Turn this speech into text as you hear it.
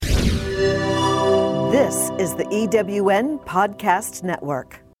This is the EWN Podcast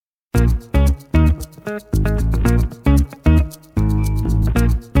Network.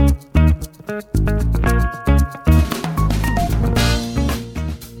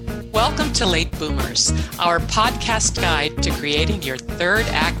 Welcome to Late Boomers, our podcast guide to creating your third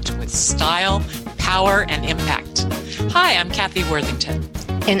act with style, power, and impact. Hi, I'm Kathy Worthington.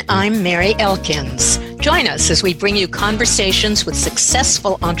 And I'm Mary Elkins. Join us as we bring you conversations with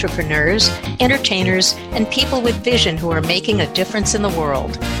successful entrepreneurs, entertainers, and people with vision who are making a difference in the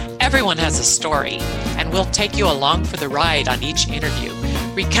world. Everyone has a story, and we'll take you along for the ride on each interview,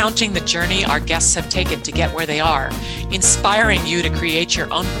 recounting the journey our guests have taken to get where they are, inspiring you to create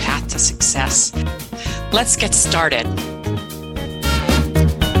your own path to success. Let's get started.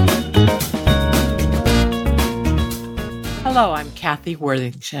 Hello, I'm Kathy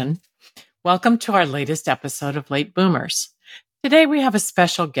Worthington. Welcome to our latest episode of Late Boomers. Today we have a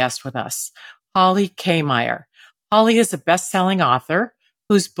special guest with us, Holly Kammier. Holly is a best-selling author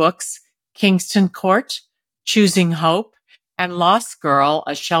whose books, Kingston Court, Choosing Hope, and Lost Girl,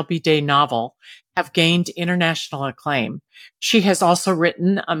 a Shelby Day novel, have gained international acclaim. She has also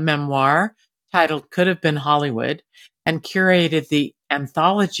written a memoir titled Could Have Been Hollywood and curated the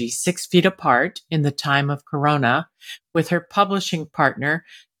anthology 6 Feet Apart in the Time of Corona with her publishing partner,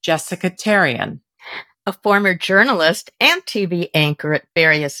 Jessica Tarian. A former journalist and TV anchor at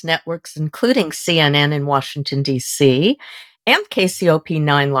various networks, including CNN in Washington, D.C., and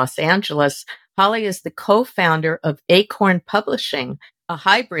KCOP9 Los Angeles, Holly is the co-founder of Acorn Publishing, a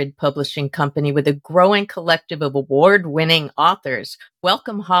hybrid publishing company with a growing collective of award-winning authors.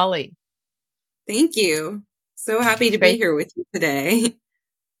 Welcome, Holly. Thank you. So happy to be here with you today.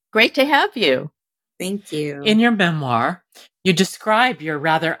 Great to have you. Thank you. In your memoir, you describe your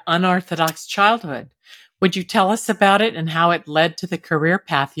rather unorthodox childhood. Would you tell us about it and how it led to the career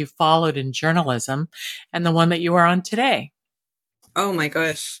path you followed in journalism and the one that you are on today? Oh my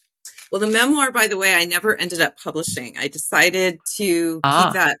gosh. Well, the memoir, by the way, I never ended up publishing. I decided to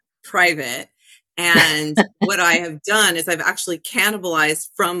keep that private. And what I have done is I've actually cannibalized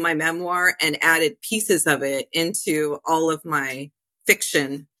from my memoir and added pieces of it into all of my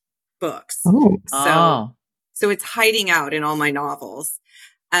fiction books. So it's hiding out in all my novels.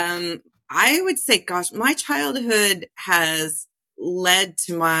 I would say, gosh, my childhood has led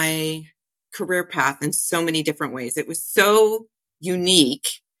to my career path in so many different ways. It was so unique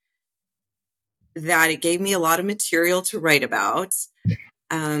that it gave me a lot of material to write about.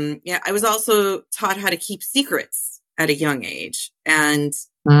 I was also taught how to keep secrets at a young age. And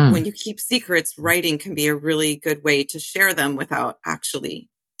when you keep secrets, writing can be a really good way to share them without actually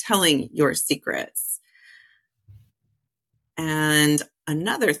telling your secrets. And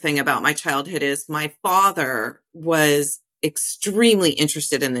another thing about my childhood is my father was extremely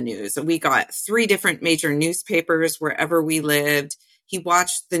interested in the news. We got 3 different major newspapers wherever we lived. He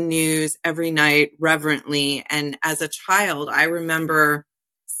watched the news every night reverently. And as a child, I remember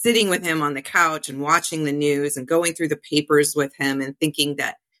sitting with him on the couch and watching the news and going through the papers with him and thinking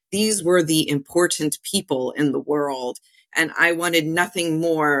that these were the important people in the world. And I wanted nothing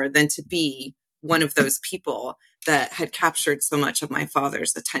more than to be one of those people that had captured so much of my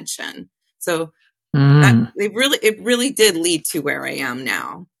father's attention. So it really did lead to where I am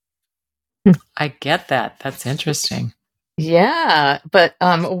now. I get that. That's interesting. Yeah. But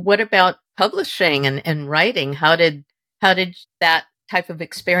what about publishing and writing? How did that type of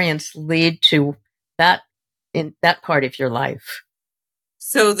experience lead to that in that part of your life?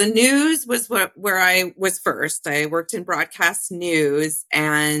 So the news was where I was first. I worked in broadcast news.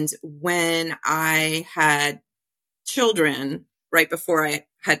 And when I had children, right before I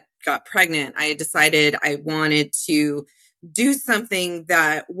had got pregnant, I decided I wanted to do something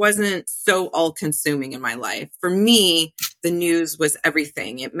that wasn't so all-consuming in my life. For me, the news was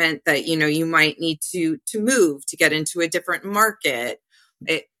everything. It meant that, you might need to move to get into a different market.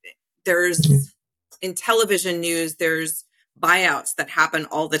 In television news, there's buyouts that happen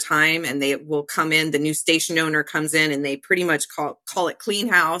all the time, and they will come in. The new station owner comes in and they pretty much call it clean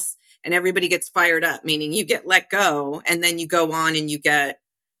house, and everybody gets fired up, meaning you get let go and then you go on and you get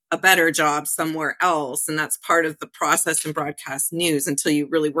a better job somewhere else. And that's part of the process in broadcast news until you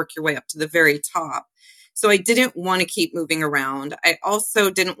really work your way up to the very top. So I didn't want to keep moving around. I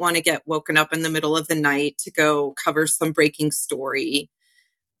also didn't want to get woken up in the middle of the night to go cover some breaking story.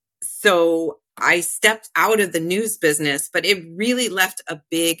 So I stepped out of the news business, but it really left a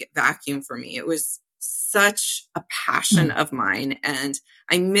big vacuum for me. It was such a passion of mine, and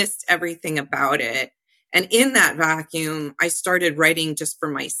I missed everything about it. And in that vacuum, I started writing just for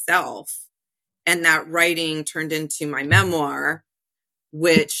myself. And that writing turned into my memoir,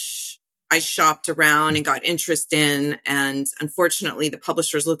 which I shopped around and got interest in. And unfortunately, the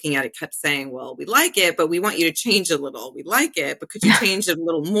publishers looking at it kept saying, well, we like it, but we want you to change a little. We like it, but could you change it a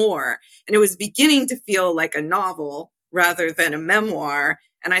little more? And it was beginning to feel like a novel rather than a memoir.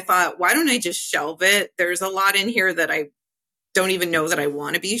 And I thought, why don't I just shelve it? There's a lot in here that I don't even know that I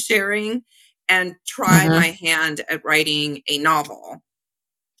want to be sharing, and try my hand at writing a novel.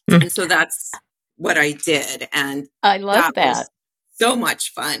 And so that's what I did. And I love that. Was so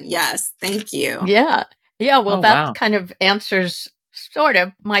much fun. Yes. Thank you. Yeah. Yeah. Well, that kind of answers sort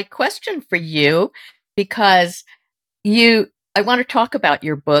of my question for you, because I want to talk about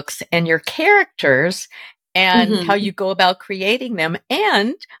your books and your characters and how you go about creating them.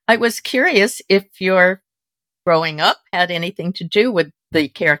 And I was curious if your growing up had anything to do with the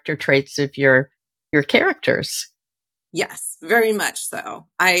character traits of your characters. Yes, very much so.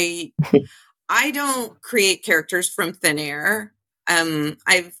 I don't create characters from thin air.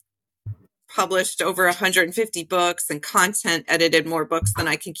 I've published over 150 books and content edited more books than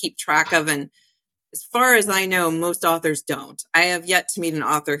I can keep track of. And as far as I know, most authors don't. I have yet to meet an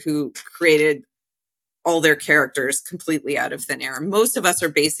author who created all their characters completely out of thin air. Most of us are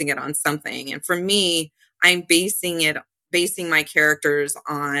basing it on something. And for me, I'm basing my characters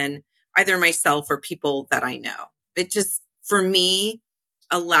on either myself or people that I know. It just, for me,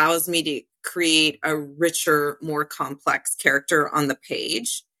 allows me to create a richer, more complex character on the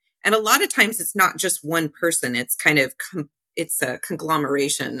page. And a lot of times it's not just one person. It's kind of, it's a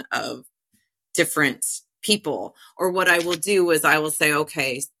conglomeration of different people. Or what I will do is I will say,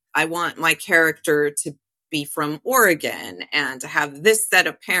 okay, I want my character to be from Oregon and to have this set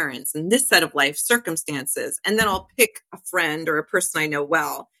of parents and this set of life circumstances. And then I'll pick a friend or a person I know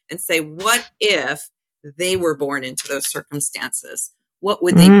well and say, what if they were born into those circumstances? What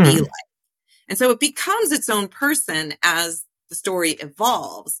would they be like? And so it becomes its own person as the story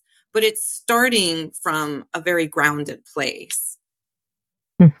evolves, but it's starting from a very grounded place.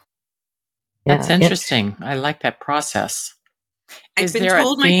 That's interesting. I like that process. I've been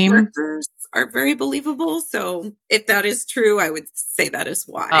told my characters are very believable. So if that is true, I would say that is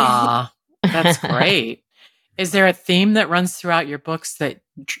why. That's great. Is there a theme that runs throughout your books that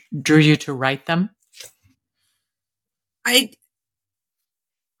drew you to write them?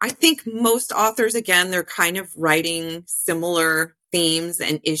 I think most authors, again, they're kind of writing similar themes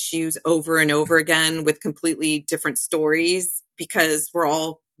and issues over and over again with completely different stories, because we're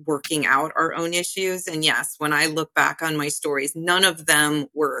all working out our own issues. And yes, when I look back on my stories, none of them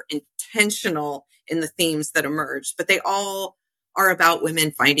were intentional in the themes that emerged, but they all are about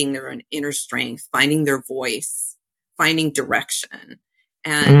women finding their own inner strength, finding their voice, finding direction.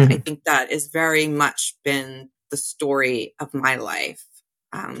 And I think that has very much been the story of my life.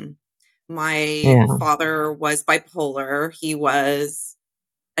 My father was bipolar. He was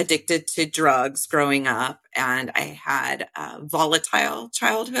addicted to drugs growing up, and I had a volatile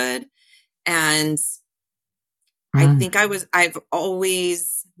childhood. And I think I've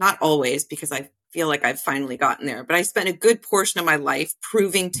always, not always, because I feel like I've finally gotten there, but I spent a good portion of my life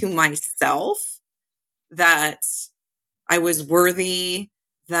proving to myself that I was worthy,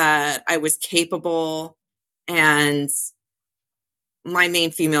 that I was capable. And my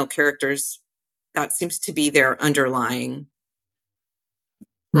main female characters, that seems to be their underlying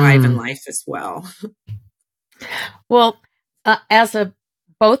drive in life as well. Well,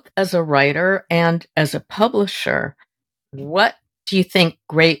 both as a writer and as a publisher, what do you think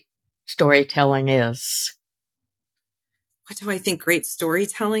great storytelling is? What do I think great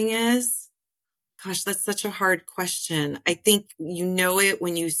storytelling is? Gosh, that's such a hard question. I think you know it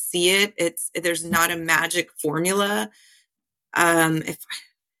when you see it. There's not a magic formula. If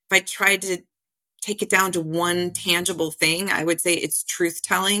I tried to take it down to one tangible thing, I would say it's truth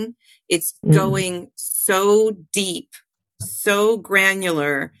telling. It's going so deep, so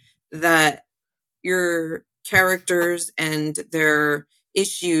granular that your characters and their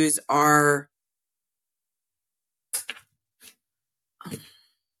issues are,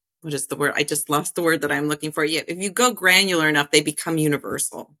 what is the word? I just lost the word that I'm looking for. Yeah, if you go granular enough, they become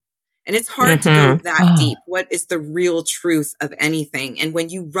universal. And it's hard to go that deep. What is the real truth of anything? And when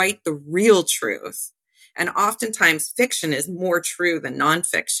you write the real truth, and oftentimes fiction is more true than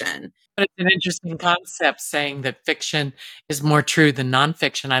nonfiction. But it's an interesting concept, saying that fiction is more true than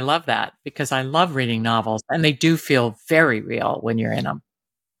nonfiction. I love that, because I love reading novels, and they do feel very real when you're in them.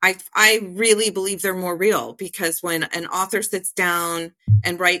 I really believe they're more real, because when an author sits down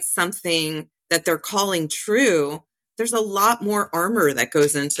and writes something that they're calling true, there's a lot more armor that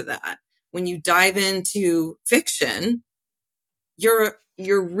goes into that. When you dive into fiction, your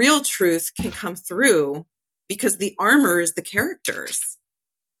real truth can come through because the armor is the characters.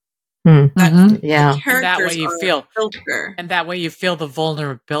 Yeah. The characters are a filter. And that way you feel the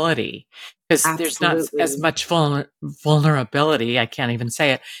vulnerability, because there's not as Absolutely. much vulnerability, I can't even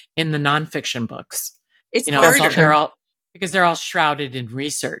say it, in the nonfiction books. It's You know, harder. they're all shrouded in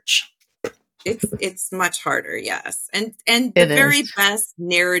research. It's much harder, yes. And the It very is. best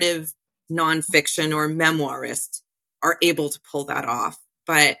narrative nonfiction or memoirists are able to pull that off.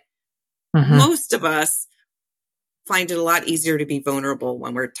 But most of us find it a lot easier to be vulnerable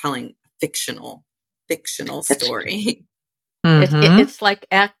when we're telling a fictional story. It's like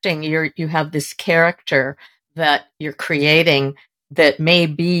acting. You have this character that you're creating that may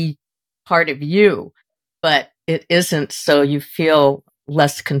be part of you, but it isn't, so you feel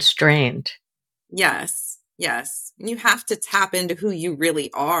less constrained. Yes. You have to tap into who you really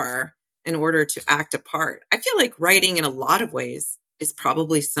are in order to act a part. I feel like writing in a lot of ways is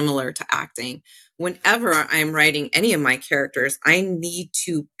probably similar to acting. Whenever I'm writing any of my characters, I need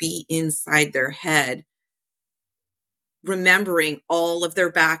to be inside their head, remembering all of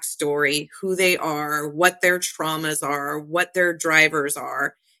their backstory, who they are, what their traumas are, what their drivers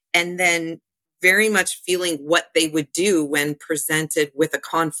are, and then very much feeling what they would do when presented with a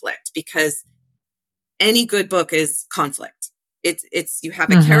conflict, because any good book is conflict. It's you have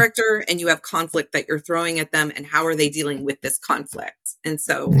a character and you have conflict that you're throwing at them, and how are they dealing with this conflict? And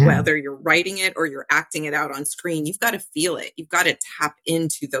so whether you're writing it or you're acting it out on screen, you've got to feel it. You've got to tap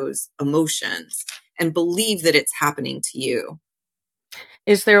into those emotions and believe that it's happening to you.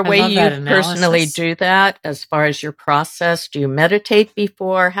 Is there a way you personally do that as far as your process? Do you meditate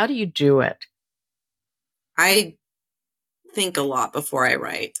before? How do you do it? I think a lot before I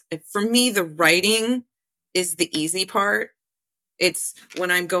write. For me, the writing is the easy part. It's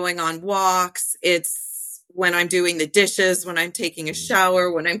when I'm going on walks. It's when I'm doing the dishes, when I'm taking a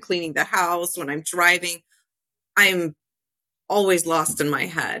shower, when I'm cleaning the house, when I'm driving. I'm always lost in my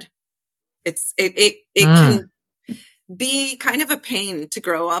head. It can be kind of a pain to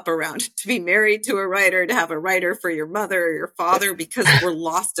grow up around, to be married to a writer, to have a writer for your mother or your father, because we're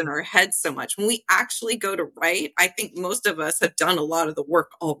lost in our heads so much. When we actually go to write, I think most of us have done a lot of the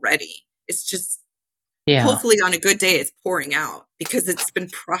work already. It's just, hopefully on a good day, it's pouring out because it's been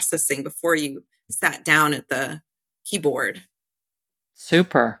processing before you sat down at the keyboard.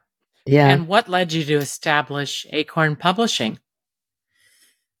 Super. Yeah. And what led you to establish Acorn Publishing?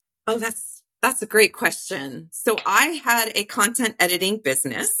 Oh, that's a great question. So I had a content editing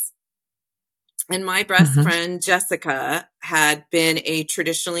business, and my best friend, Jessica, had been a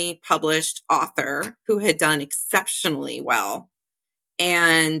traditionally published author who had done exceptionally well.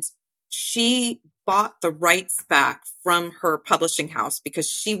 And she bought the rights back from her publishing house because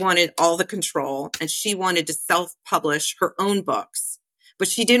she wanted all the control and she wanted to self-publish her own books. But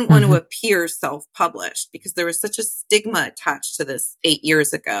she didn't want to appear self-published because there was such a stigma attached to this 8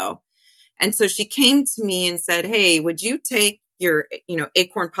 years ago. And so she came to me and said, hey, would you take your,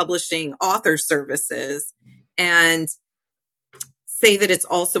 Acorn Publishing author services and say that it's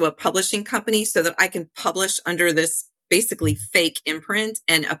also a publishing company so that I can publish under this basically fake imprint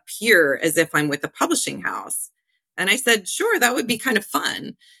and appear as if I'm with a publishing house? And I said, sure, that would be kind of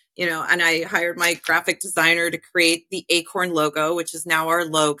fun. And I hired my graphic designer to create the Acorn logo, which is now our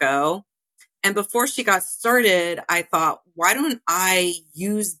logo. And before she got started, I thought, why don't I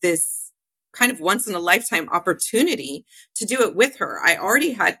use this kind of once in a lifetime opportunity to do it with her? I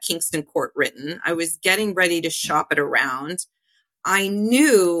already had Kingston Court written. I was getting ready to shop it around. I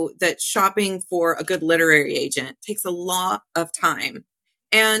knew that shopping for a good literary agent takes a lot of time,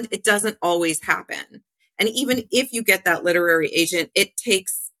 and it doesn't always happen. And even if you get that literary agent, it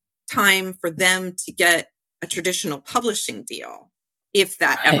takes time for them to get a traditional publishing deal, if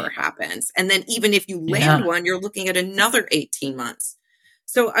that ever happens. And then even if you land one, you're looking at another 18 months.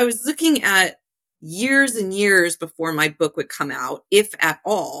 So I was looking at years and years before my book would come out, if at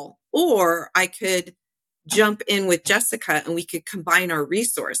all, or I could jump in with Jessica and we could combine our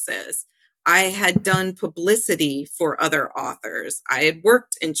resources. I had done publicity for other authors. I had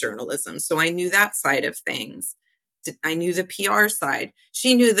worked in journalism, so I knew that side of things. I knew the PR side.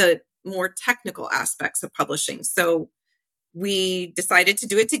 She knew the more technical aspects of publishing. So we decided to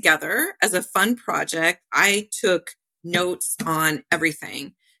do it together as a fun project. I took notes on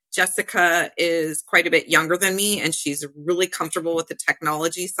everything. Jessica is quite a bit younger than me, and she's really comfortable with the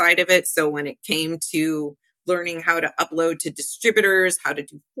technology side of it. So when it came to learning how to upload to distributors, how to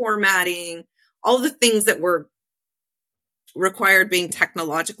do formatting, all the things that were required being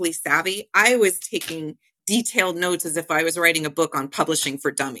technologically savvy, I was taking detailed notes as if I was writing a book on publishing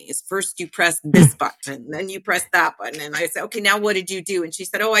for dummies. First, you press this button, then you press that button. And I said, okay, now what did you do? And she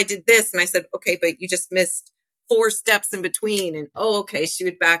said, oh, I did this. And I said, okay, but you just missed 4 steps in between. And, okay, she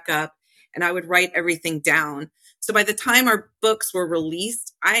would back up and I would write everything down. So by the time our books were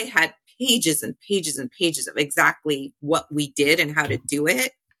released, I had pages and pages and pages of exactly what we did and how to do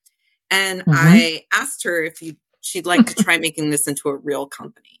it. And I asked her if she'd like to try making this into a real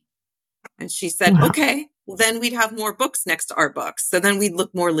company. And she said, okay, well, then we'd have more books next to our books. So then we'd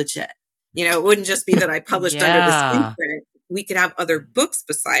look more legit. It wouldn't just be that I published under this imprint. We could have other books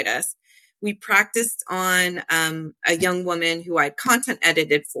beside us. We practiced on a young woman who I content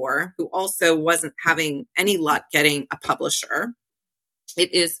edited for, who also wasn't having any luck getting a publisher.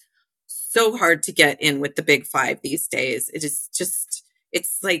 It is so hard to get in with the big 5 these days. It is just,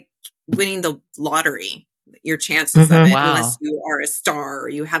 it's like winning the lottery, your chances of it, unless you are a star or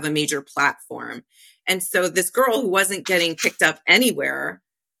you have a major platform. And so this girl who wasn't getting picked up anywhere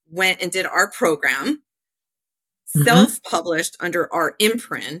went and did our program, self-published under our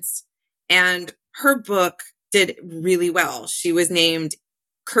imprint, and her book did really well. She was named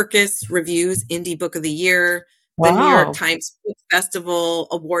Kirkus Review's Indie Book of the Year. The New York Times Book Festival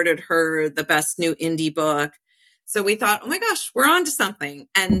awarded her the best new indie book. So we thought, oh my gosh, we're on to something.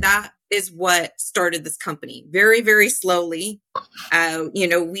 And that is what started this company very, very slowly.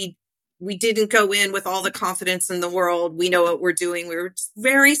 We didn't go in with all the confidence in the world. We know what we're doing. We were just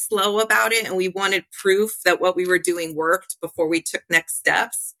very slow about it. And we wanted proof that what we were doing worked before we took next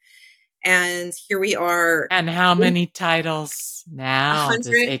steps. And here we are. And how many titles now?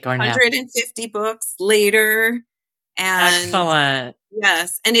 150 books later. And excellent.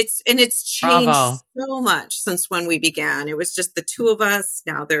 Yes. And it's changed so much since when we began. It was just the 2 of us.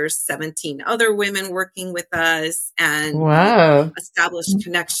 Now there's 17 other women working with us, and we established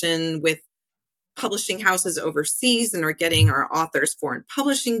connection with publishing houses overseas and are getting our authors foreign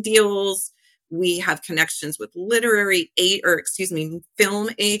publishing deals. We have connections with film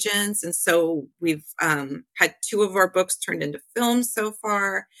agents. And so we've had 2 of our books turned into films so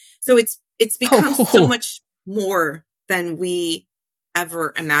far. So it's become so much more than we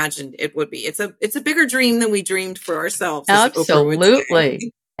ever imagined it would be. It's a bigger dream than we dreamed for ourselves.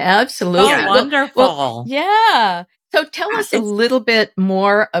 Absolutely. Absolutely. Oh, wonderful. Well, yeah. So tell us a little bit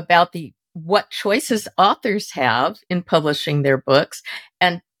more about what choices authors have in publishing their books,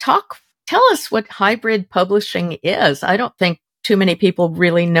 and tell us what hybrid publishing is. I don't think too many people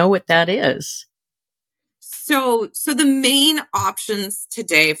really know what that is. So the main options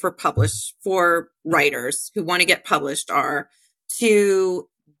today for writers who want to get published are to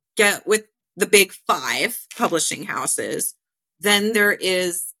get with the big 5 publishing houses. Then there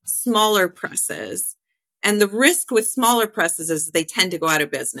is smaller presses. And the risk with smaller presses is they tend to go out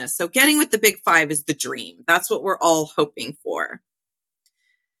of business. So getting with the big 5 is the dream. That's what we're all hoping for.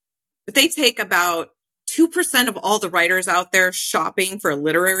 But they take about 2% of all the writers out there shopping for a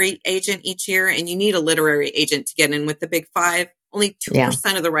literary agent each year. And you need a literary agent to get in with the big 5. Only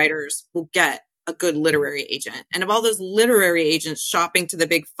 2% of the writers will get a good literary agent. And of all those literary agents shopping to the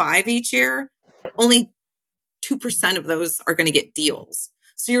big 5 each year, only 2% of those are going to get deals.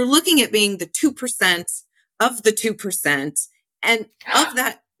 So you're looking at being the 2% of the 2%. And of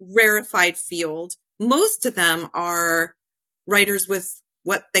that rarefied field, most of them are writers with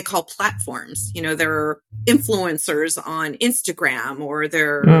what they call platforms. They're influencers on Instagram, or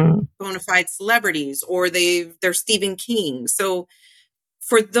they're bona fide celebrities, or they're Stephen King. So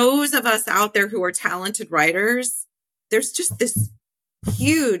for those of us out there who are talented writers, there's just this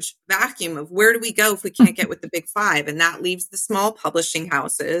huge vacuum of where do we go if we can't get with the big 5? And that leaves the small publishing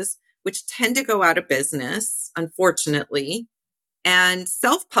houses, which tend to go out of business, unfortunately, and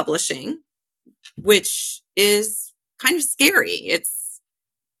self-publishing, which is kind of scary.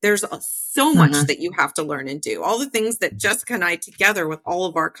 There's so much that you have to learn and do. All the things that Jessica and I together with all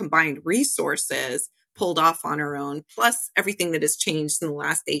of our combined resources pulled off on our own, plus everything that has changed in the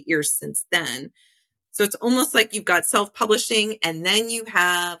last 8 years since then. So it's almost like you've got self-publishing and then you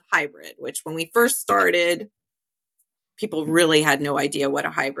have hybrid, which when we first started, people really had no idea what a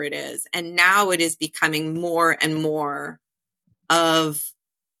hybrid is. And now it is becoming more and more of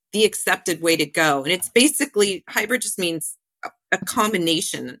the accepted way to go. And it's basically, hybrid just means a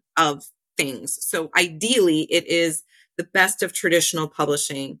combination of things. So ideally, it is the best of traditional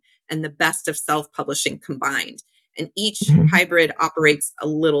publishing and the best of self-publishing combined. And each hybrid operates a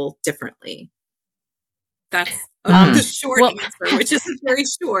little differently. That's the short answer, which isn't very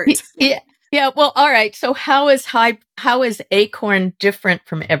short. Yeah. Well, all right. So how is Acorn different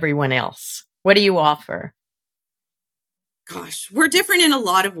from everyone else? What do you offer? Gosh, we're different in a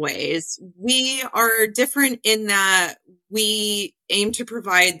lot of ways. We are different in that we aim to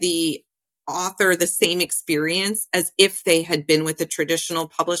provide the author the same experience as if they had been with a traditional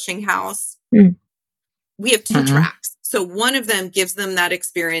publishing house. we have two tracks. So one of them gives them that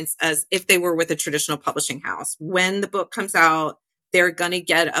experience as if they were with a traditional publishing house. When the book comes out, they're going to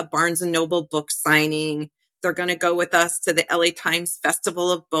get a Barnes and Noble book signing. They're going to go with us to the LA Times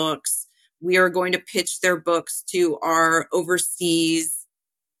Festival of Books. We are going to pitch their books to our overseas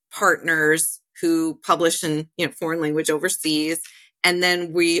partners who publish in foreign language overseas. And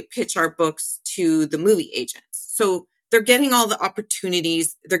then we pitch our books to the movie agents. So they're getting all the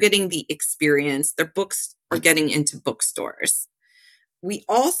opportunities. They're getting the experience. Their books are getting into bookstores. We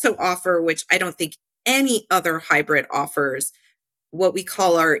also offer, which I don't think any other hybrid offers, what we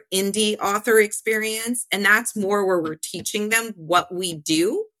call our indie author experience. And that's more where we're teaching them what we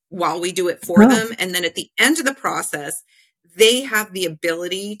do while we do it for them. And then at the end of the process, they have the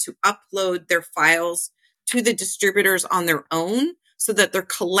ability to upload their files to the distributors on their own so that they're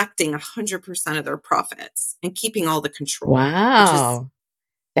collecting 100% of their profits and keeping all the control. Wow.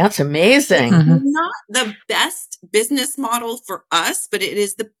 That's amazing. Not the best business model for us, but it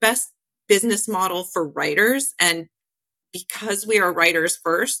is the best business model for writers. And because we are writers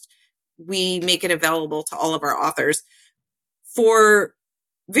first, we make it available to all of our authors. For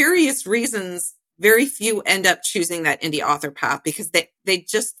various reasons, very few end up choosing that indie author path because they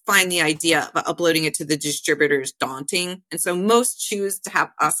just find the idea of uploading it to the distributors daunting. And so most choose to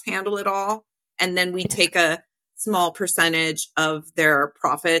have us handle it all. And then we take a small percentage of their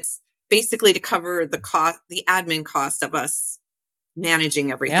profits, basically to cover the cost, the admin cost of us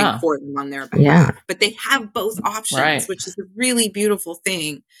managing everything for them on their behalf. But they have both options, which is a really beautiful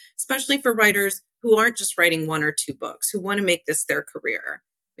thing, especially for writers who aren't just writing one or two books, who want to make this their career.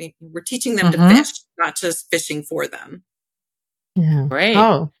 We're teaching them to fish, not just fishing for them. Yeah. Great.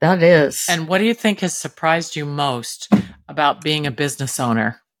 Oh, that is. And what do you think has surprised you most about being a business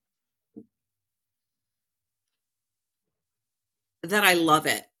owner? That I love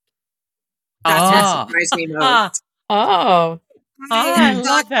it. That's what surprised me most. I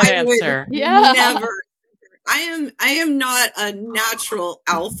love that answer. I am not a natural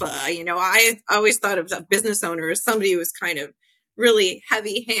alpha. I always thought of a business owner as somebody who was kind of really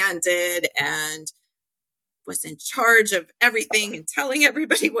heavy-handed and was in charge of everything and telling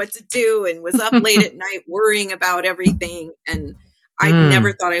everybody what to do and was up late at night worrying about everything. And I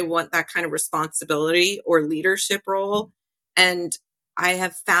never thought I want that kind of responsibility or leadership role. And I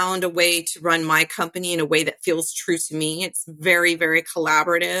have found a way to run my company in a way that feels true to me. It's very, very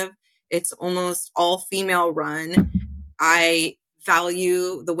collaborative. It's almost all female run. I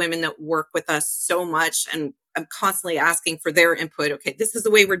value the women that work with us so much, and I'm constantly asking for their input. Okay, this is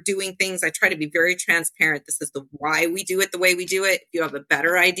the way we're doing things. I try to be very transparent. This is the why we do it the way we do it. If you have a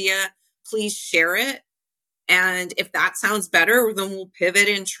better idea, please share it. And if that sounds better, then we'll pivot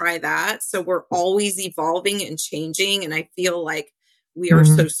and try that. So we're always evolving and changing. And I feel like we are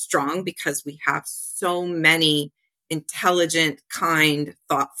so strong because we have so many intelligent, kind,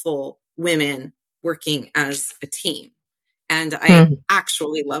 thoughtful women working as a team. And I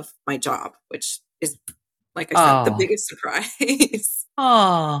actually love my job, which is, like I said, the biggest surprise.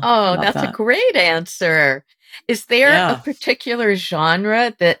 That's a great answer. Is there a particular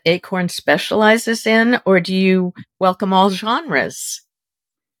genre that Acorn specializes in, or do you welcome all genres?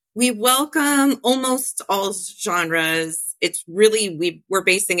 We welcome almost all genres. It's really, we're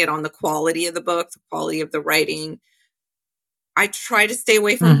basing it on the quality of the book, the quality of the writing. I try to stay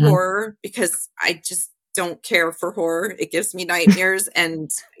away from horror because I just don't care for horror. It gives me nightmares.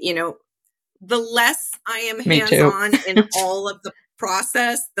 And, the less I am hands-on in all of the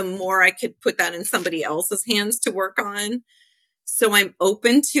process, the more I could put that in somebody else's hands to work on. So I'm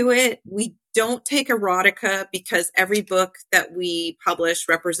open to it. We don't take erotica because every book that we publish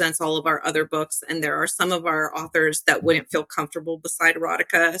represents all of our other books. And there are some of our authors that wouldn't feel comfortable beside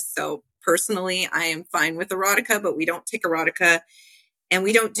erotica. So personally, I am fine with erotica, but we don't take erotica. And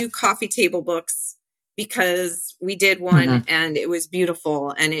we don't do coffee table books because we did one and it was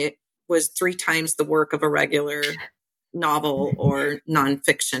beautiful. And it was 3 times the work of a regular novel or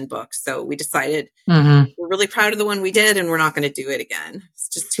nonfiction book. So we decided we're really proud of the one we did and we're not going to do it again. It's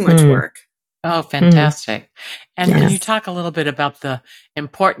just too much work. Oh, fantastic. And can you talk a little bit about the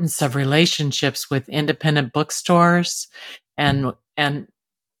importance of relationships with independent bookstores and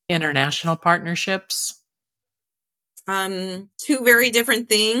international partnerships? 2 very different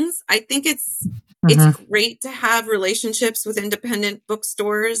things. I think it's great to have relationships with independent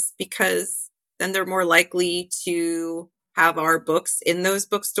bookstores because then they're more likely to have our books in those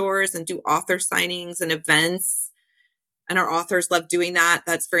bookstores and do author signings and events. And our authors love doing that.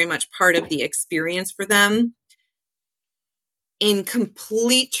 That's very much part of the experience for them. in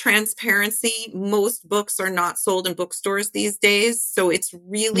complete transparency, most books are not sold in bookstores these days. So it's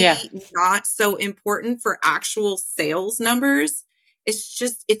really not so important for actual sales numbers.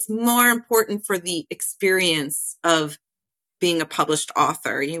 It's more important for the experience of being a published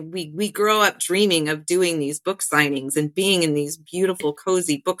author. We grow up dreaming of doing these book signings and being in these beautiful,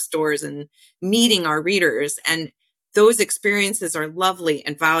 cozy bookstores and meeting our readers. And those experiences are lovely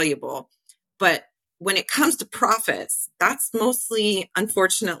and valuable. But when it comes to profits, that's mostly,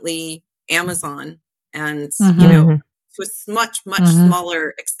 unfortunately, Amazon and, to a much, much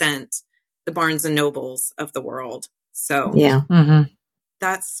smaller extent, the Barnes and Nobles of the world. So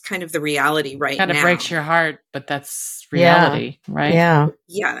that's kind of the reality right now. Kind of breaks your heart, but that's reality, right? Yeah.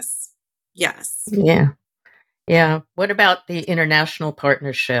 Yes. Yeah. What about the international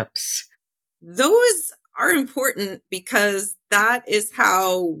partnerships? Those are important because that is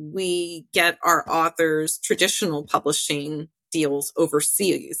how we get our authors traditional publishing deals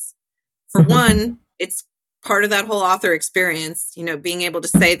overseas. For one, it's part of that whole author experience, being able to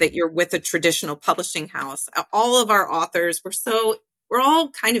say that you're with a traditional publishing house. All of our authors, we're all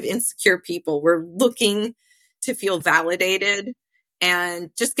kind of insecure people. We're looking to feel validated,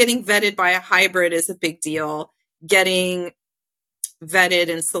 and just getting vetted by a hybrid is a big deal. Getting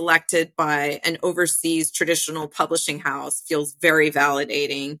vetted and selected by an overseas traditional publishing house feels very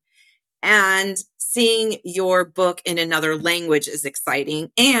validating. And seeing your book in another language is exciting.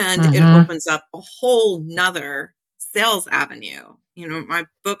 And it opens up a whole nother sales avenue. My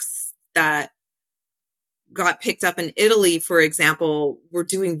books that got picked up in Italy, for example, were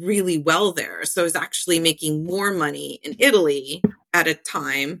doing really well there. So I was actually making more money in Italy at a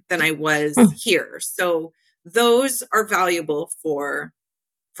time than I was here. So those are valuable for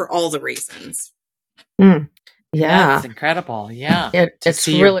all the reasons. Yeah, that's incredible. Yeah, to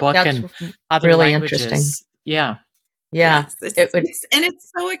see your book in other really languages. Interesting. Yeah. Yes,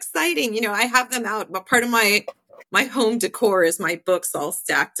 it's so exciting. I have them out. But part of my home decor is my books all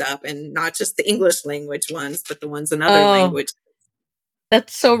stacked up, and not just the English language ones, but the ones in other languages.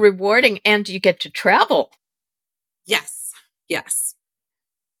 That's so rewarding, and you get to travel. Yes.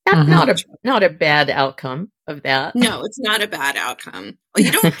 That's not a bad outcome of that. No, it's not a bad outcome. Well,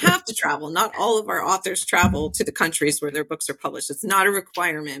 you don't have to travel. Not all of our authors travel to the countries where their books are published. It's not a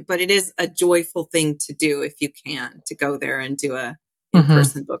requirement, but it is a joyful thing to do if you can, to go there and do a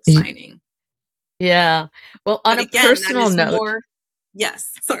in-person book signing. Yeah. Well, on a personal note.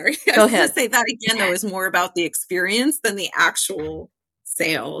 Yes, sorry. Go ahead. I was going to say that again, though, is more about the experience than the actual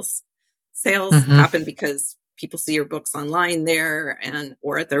sales. Sales happen because people see your books online there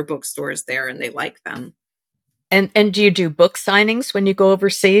or at their bookstores there, and they like them. And do you do book signings when you go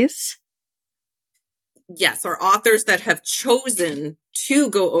overseas? Yes, or authors that have chosen to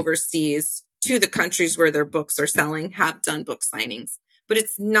go overseas to the countries where their books are selling have done book signings, but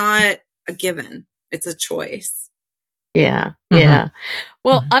it's not a given. It's a choice. Yeah.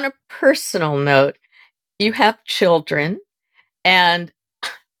 Well, on a personal note, you have children, and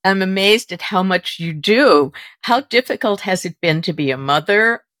I'm amazed at how much you do. How difficult has it been to be a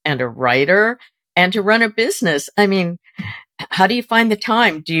mother and a writer and to run a business? I mean, how do you find the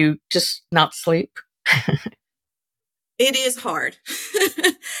time? Do you just not sleep? It is hard.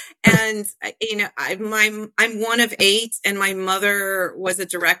 And, I'm one of 8, and my mother was a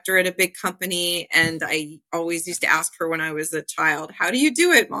director at a big company. And I always used to ask her when I was a child, how do you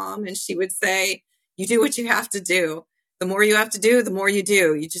do it, Mom? And she would say, you do what you have to do. The more you have to do, the more you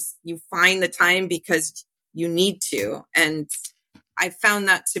do. You find the time because you need to. And I found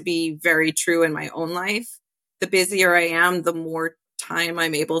that to be very true in my own life. The busier I am, the more time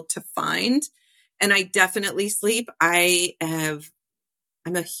I'm able to find. And I definitely sleep.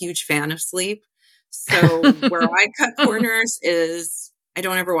 I'm a huge fan of sleep. So where I cut corners is I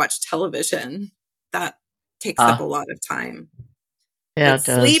don't ever watch television. That takes up a lot of time. Yeah, but it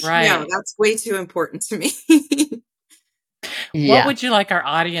does. Sleep, right. No, that's way too important to me. What would you like our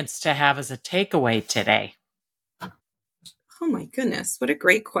audience to have as a takeaway today? Oh my goodness, what a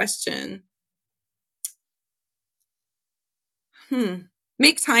great question.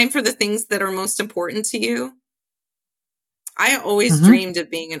 Make time for the things that are most important to you. I always dreamed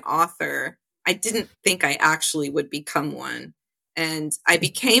of being an author. I didn't think I actually would become one. And I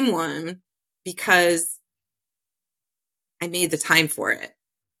became one because I made the time for it.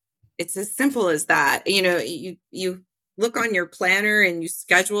 It's as simple as that. You look on your planner and you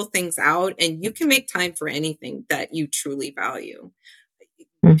schedule things out, and you can make time for anything that you truly value.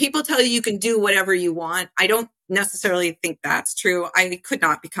 People tell you can do whatever you want. I don't necessarily think that's true. I could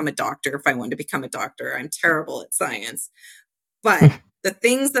not become a doctor if I wanted to become a doctor. I'm terrible at science. But the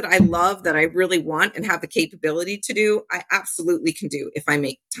things that I love, that I really want and have the capability to do, I absolutely can do if I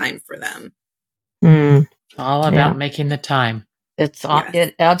make time for them. All about making the time. It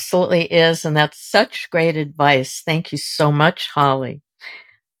absolutely is. And that's such great advice. Thank you so much, Holly.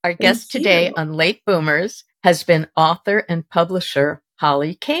 Our guest today on Late Boomers has been author and publisher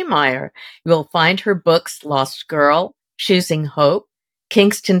Holly Kammier. You will find her books Lost Girl, Choosing Hope,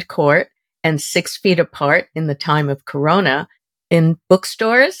 Kingston Court, and 6 Feet Apart in the Time of Corona in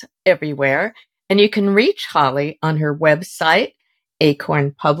bookstores everywhere. And you can reach Holly on her website,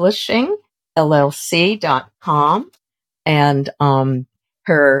 acornpublishingllc.com, and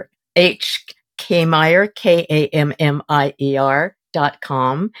her Kammier,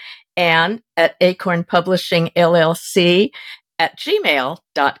 Kammier.com, and at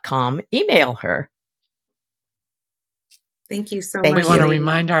acornpublishingllc@gmail.com. Email her. Thank you so much. We want to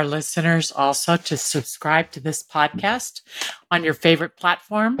remind our listeners also to subscribe to this podcast on your favorite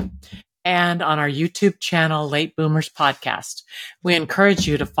platform and on our YouTube channel, Late Boomers Podcast. We encourage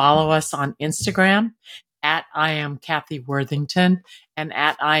you to follow us on Instagram at I am Kathy Worthington and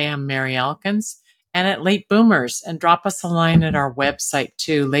at I am Mary Elkins and at Late Boomers, and drop us a line at our website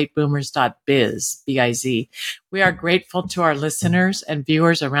too, lateboomers.biz, B-I-Z. We are grateful to our listeners and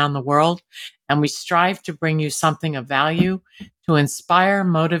viewers around the world, and we strive to bring you something of value to inspire,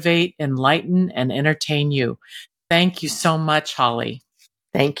 motivate, enlighten, and entertain you. Thank you so much, Holly.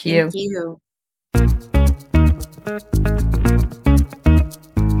 Thank you. Thank you.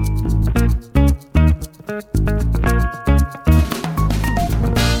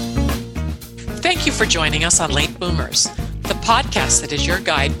 Thank you for joining us on Late Boomers, the podcast that is your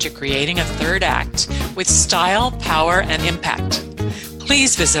guide to creating a third act with style, power, and impact.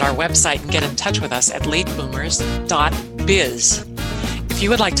 Please visit our website and get in touch with us at lateboomers.biz. If you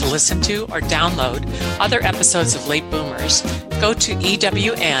would like to listen to or download other episodes of Late Boomers, go to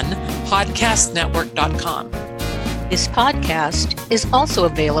ewnpodcastnetwork.com. This podcast is also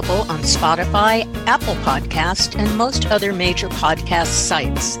available on Spotify, Apple Podcast, and most other major podcast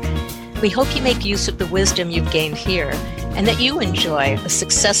sites. We hope you make use of the wisdom you've gained here and that you enjoy a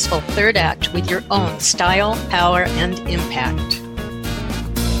successful third act with your own style, power, and impact.